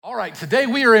All right, today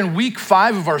we are in week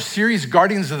 5 of our series,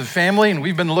 Guardians of the Family, and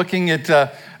we've been looking at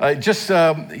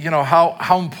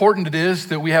how important it is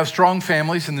that we have strong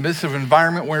families in the midst of an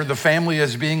environment where the family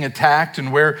is being attacked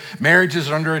and where marriages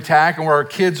are under attack and where our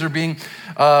kids are being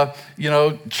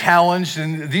challenged.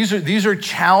 And these are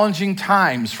challenging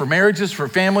times for marriages, for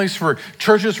families, for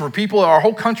churches, for people, our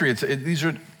whole country. These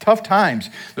are tough times.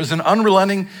 There's an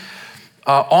unrelenting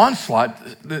onslaught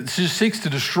that just seeks to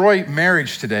destroy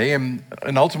marriage today and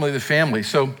ultimately the family.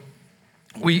 So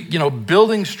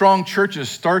building strong churches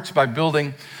starts by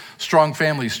building strong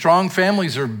families. Strong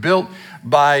families are built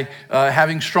by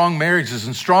having strong marriages,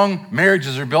 and strong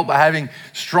marriages are built by having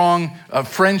strong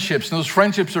friendships. And those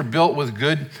friendships are built with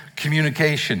good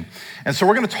communication. And so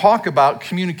we're going to talk about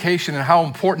communication and how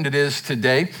important it is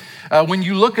today. When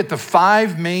you look at the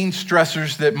 5 main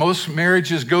stressors that most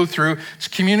marriages go through, it's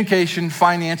communication,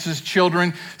 finances,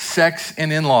 children, sex,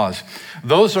 and in-laws.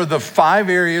 Those are the 5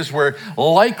 areas where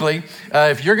likely,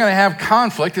 if you're going to have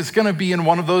conflict, it's going to be in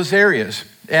one of those areas.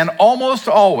 And almost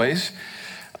always,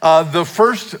 the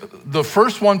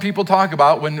first one people talk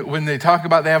about when they talk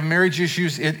about they have marriage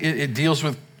issues, it deals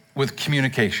with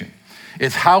communication.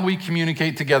 It's how we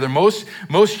communicate together. Most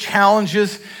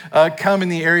challenges come in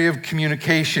the area of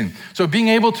communication. So being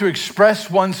able to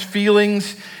express one's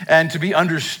feelings and to be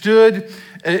understood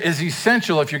is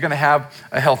essential if you're going to have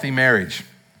a healthy marriage.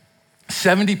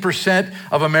 70%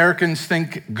 of Americans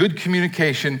think good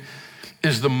communication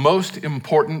is the most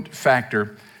important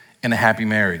factor in a happy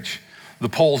marriage. The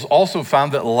polls also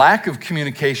found that lack of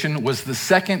communication was the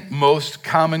second most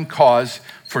common cause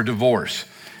for divorce.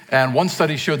 And one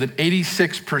study showed that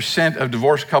 86% of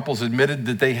divorced couples admitted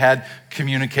that they had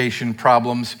communication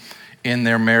problems in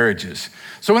their marriages.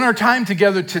 So in our time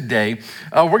together today,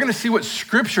 we're going to see what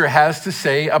Scripture has to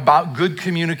say about good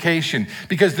communication,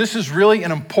 because this is really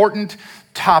an important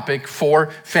topic for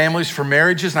families, for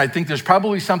marriages, and I think there's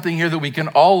probably something here that we can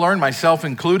all learn, myself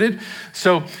included.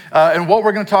 So, and what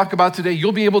we're going to talk about today,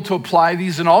 you'll be able to apply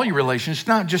these in all your relationships,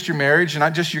 not just your marriage, and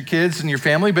not just your kids and your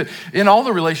family, but in all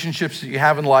the relationships that you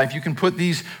have in life, you can put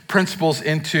these principles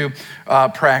into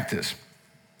practice.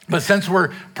 But since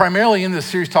we're primarily in this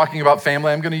series talking about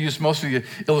family, I'm going to use most of the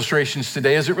illustrations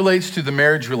today as it relates to the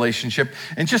marriage relationship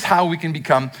and just how we can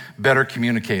become better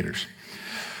communicators.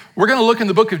 We're going to look in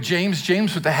the book of James.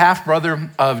 James was the half-brother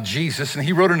of Jesus, and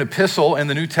he wrote an epistle in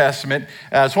the New Testament.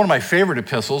 It's one of my favorite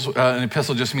epistles. An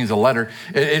epistle just means a letter.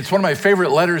 It's one of my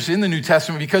favorite letters in the New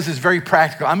Testament because it's very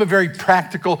practical. I'm a very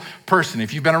practical person.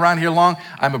 If you've been around here long,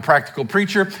 I'm a practical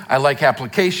preacher. I like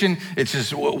application. It's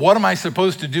just, what am I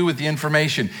supposed to do with the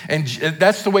information? And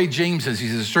that's the way James is.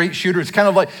 He's a straight shooter. It's kind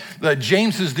of like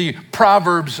James is the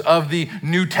Proverbs of the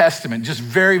New Testament, just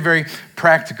very, very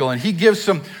practical. And he gives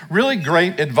some really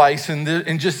great advice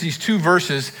in just these 2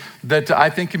 verses that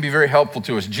I think can be very helpful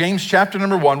to us. James chapter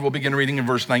number 1, we'll begin reading in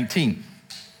verse 19.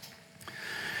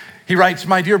 He writes,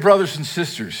 "My dear brothers and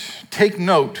sisters, take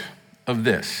note of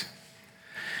this.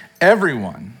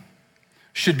 Everyone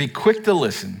should be quick to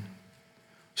listen,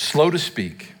 slow to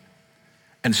speak,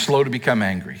 and slow to become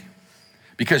angry,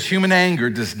 because human anger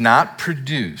does not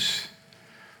produce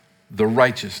the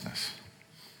righteousness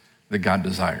that God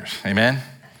desires." Amen?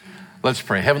 Let's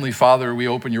pray. Heavenly Father, we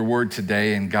open your word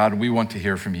today, and God, we want to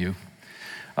hear from you.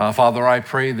 Father, I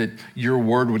pray that your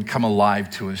word would come alive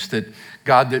to us, that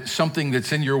God, that something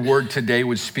that's in your word today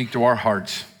would speak to our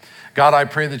hearts. God, I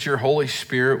pray that your Holy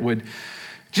Spirit would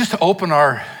just open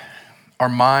our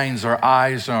minds, our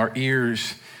eyes, and our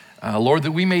ears, Lord,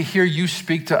 that we may hear you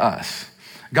speak to us.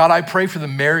 God, I pray for the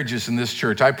marriages in this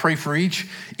church. I pray for each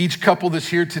couple that's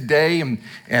here today,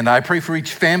 and I pray for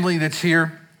each family that's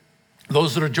here,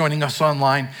 those that are joining us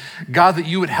online. God, that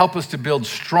you would help us to build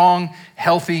strong,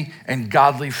 healthy, and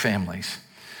godly families.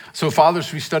 So, Father,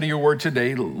 as we study your word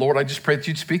today, Lord, I just pray that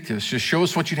you'd speak to us. Just show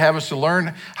us what you'd have us to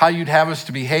learn, how you'd have us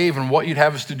to behave, and what you'd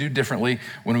have us to do differently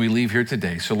when we leave here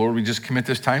today. So, Lord, we just commit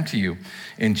this time to you.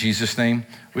 In Jesus' name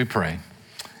we pray.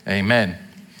 Amen.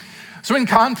 So in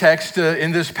context,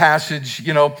 in this passage,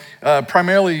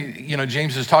 primarily,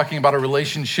 James is talking about a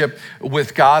relationship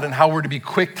with God and how we're to be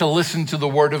quick to listen to the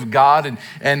word of God.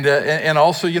 And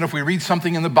also, if we read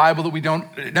something in the Bible that we don't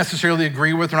necessarily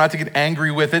agree with, we're not to get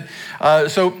angry with it.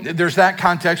 So there's that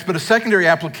context. But a secondary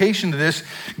application to this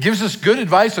gives us good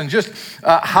advice on just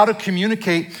how to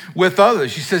communicate with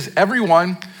others. He says,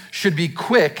 everyone should be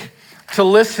quick to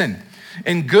listen.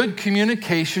 And good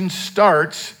communication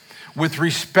starts with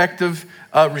respectful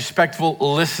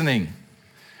listening.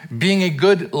 Being a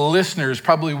good listener is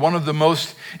probably one of the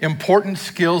most important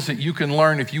skills that you can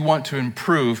learn if you want to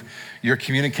improve your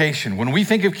communication. When we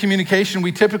think of communication,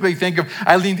 we typically think of,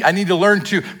 I need to learn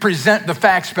to present the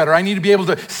facts better. I need to be able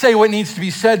to say what needs to be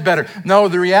said better. No,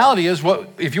 the reality is,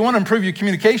 if you want to improve your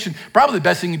communication, probably the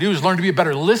best thing you do is learn to be a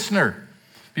better listener.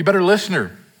 Be a better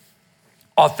listener.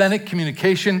 Authentic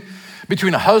communication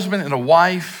between a husband and a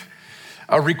wife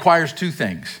requires two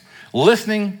things: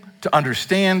 listening to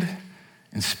understand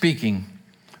and speaking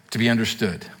to be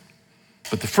understood.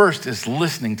 But the first is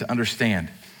listening to understand.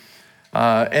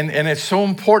 And it's so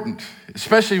important,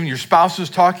 especially when your spouse is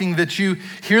talking, that you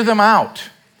hear them out.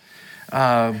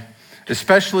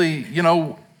 Especially,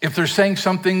 if they're saying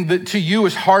something that to you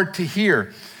is hard to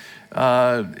hear. You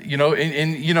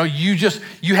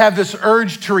have this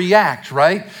urge to react,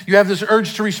 right? You have this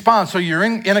urge to respond. So you're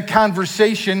in a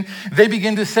conversation, they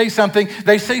begin to say something,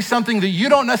 they say something that you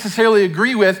don't necessarily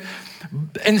agree with.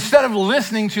 Instead of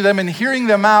listening to them and hearing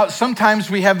them out, sometimes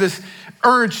we have this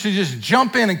urge to just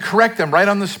jump in and correct them right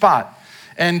on the spot.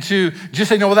 And to just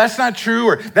say, no, well, that's not true,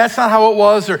 or that's not how it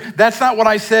was, or that's not what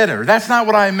I said, or that's not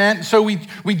what I meant. So we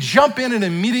jump in and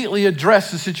immediately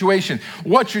address the situation.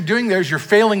 What you're doing there is you're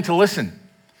failing to listen.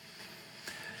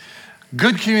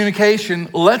 Good communication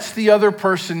lets the other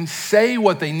person say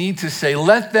what they need to say.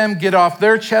 Let them get off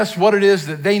their chest what it is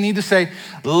that they need to say.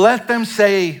 Let them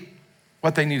say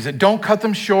what they need to say. Don't cut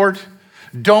them short.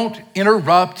 Don't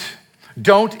interrupt.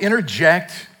 Don't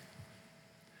interject.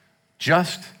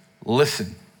 Just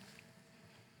listen.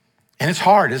 And it's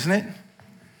hard, isn't it?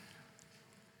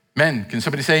 Men, can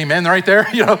somebody say amen right there?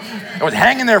 I was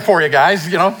hanging there for you guys.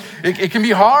 It can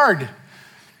be hard.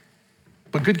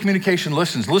 But good communication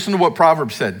listens. Listen to what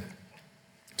Proverbs said.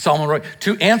 Solomon wrote,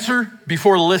 to answer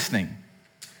before listening,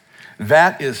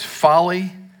 that is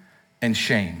folly and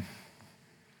shame.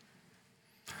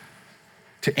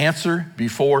 To answer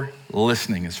before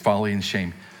listening is folly and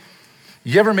shame.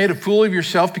 You ever made a fool of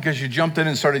yourself because you jumped in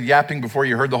and started yapping before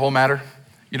you heard the whole matter?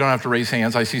 You don't have to raise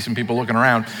hands. I see some people looking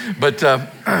around. But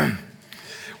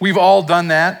we've all done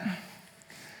that.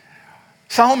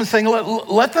 Solomon's saying,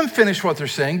 let them finish what they're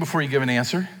saying before you give an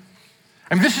answer.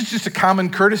 I mean, this is just a common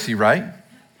courtesy, right?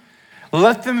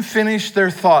 Let them finish their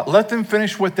thought. Let them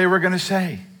finish what they were going to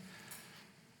say.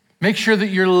 Make sure that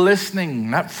you're listening,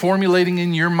 not formulating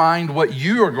in your mind what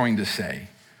you are going to say.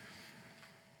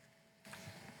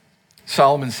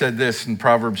 Solomon said this in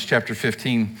Proverbs chapter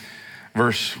 15,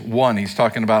 verse 1. He's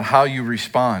talking about how you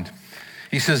respond.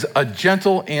 He says, a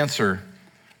gentle answer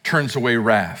turns away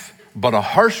wrath, but a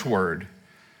harsh word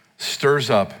stirs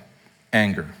up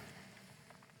anger.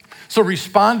 So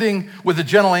responding with a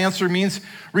gentle answer means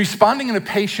responding in a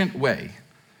patient way.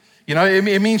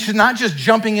 It means not just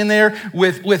jumping in there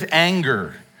with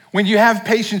anger. When you have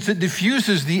patience, it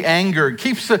diffuses the anger. It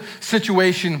keeps the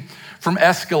situation from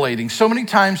escalating. So many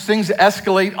times things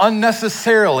escalate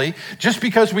unnecessarily just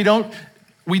because we don't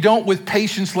with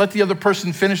patience let the other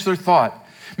person finish their thought.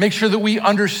 Make sure that we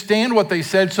understand what they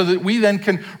said so that we then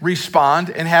can respond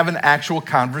and have an actual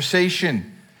conversation.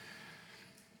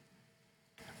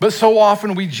 But so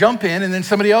often we jump in and then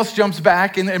somebody else jumps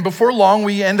back, and before long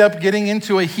we end up getting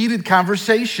into a heated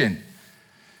conversation.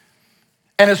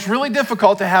 And it's really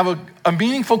difficult to have a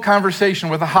meaningful conversation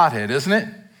with a hothead, isn't it?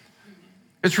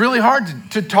 It's really hard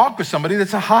to talk with somebody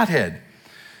that's a hothead.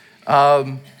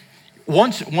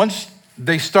 Once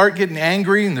they start getting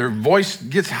angry and their voice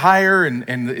gets higher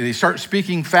and they start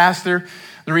speaking faster,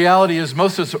 the reality is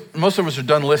most of us are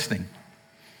done listening.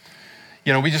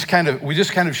 We just kind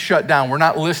of shut down. We're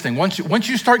not listening. Once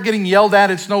you start getting yelled at,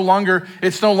 it's no longer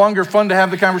fun to have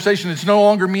the conversation. It's no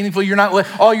longer meaningful.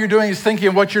 All you're doing is thinking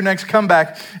of what your next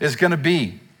comeback is going to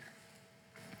be.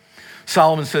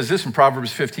 Solomon says this in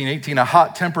Proverbs 15:18, a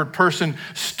hot-tempered person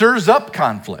stirs up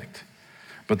conflict,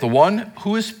 but the one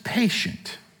who is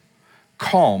patient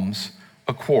calms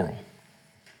a quarrel.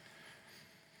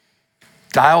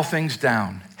 Dial things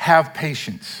down. Have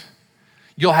patience.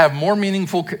 You'll have more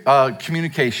meaningful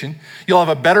communication. You'll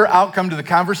have a better outcome to the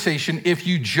conversation if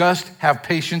you just have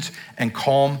patience and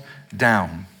calm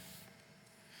down.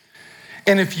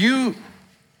 And if you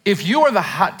are the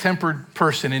hot-tempered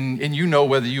person, and you know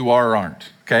whether you are or aren't,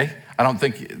 okay? I don't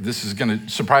think this is going to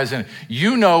surprise anyone.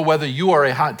 You know whether you are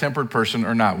a hot-tempered person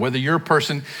or not, whether you're a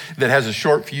person that has a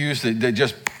short fuse that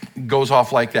just goes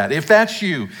off like that. If that's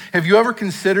you, have you ever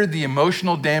considered the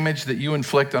emotional damage that you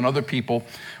inflict on other people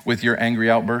with your angry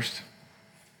outburst?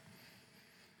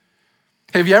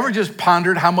 Have you ever just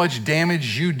pondered how much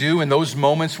damage you do in those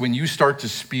moments when you start to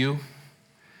spew?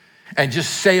 and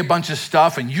just say a bunch of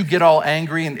stuff and you get all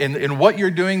angry and what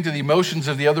you're doing to the emotions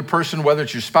of the other person, whether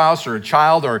it's your spouse or a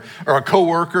child or a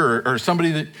coworker or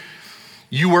somebody that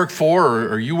you work for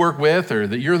or you work with or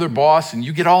that you're their boss, and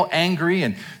you get all angry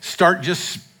and start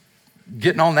just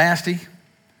getting all nasty.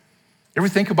 Ever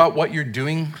think about what you're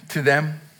doing to them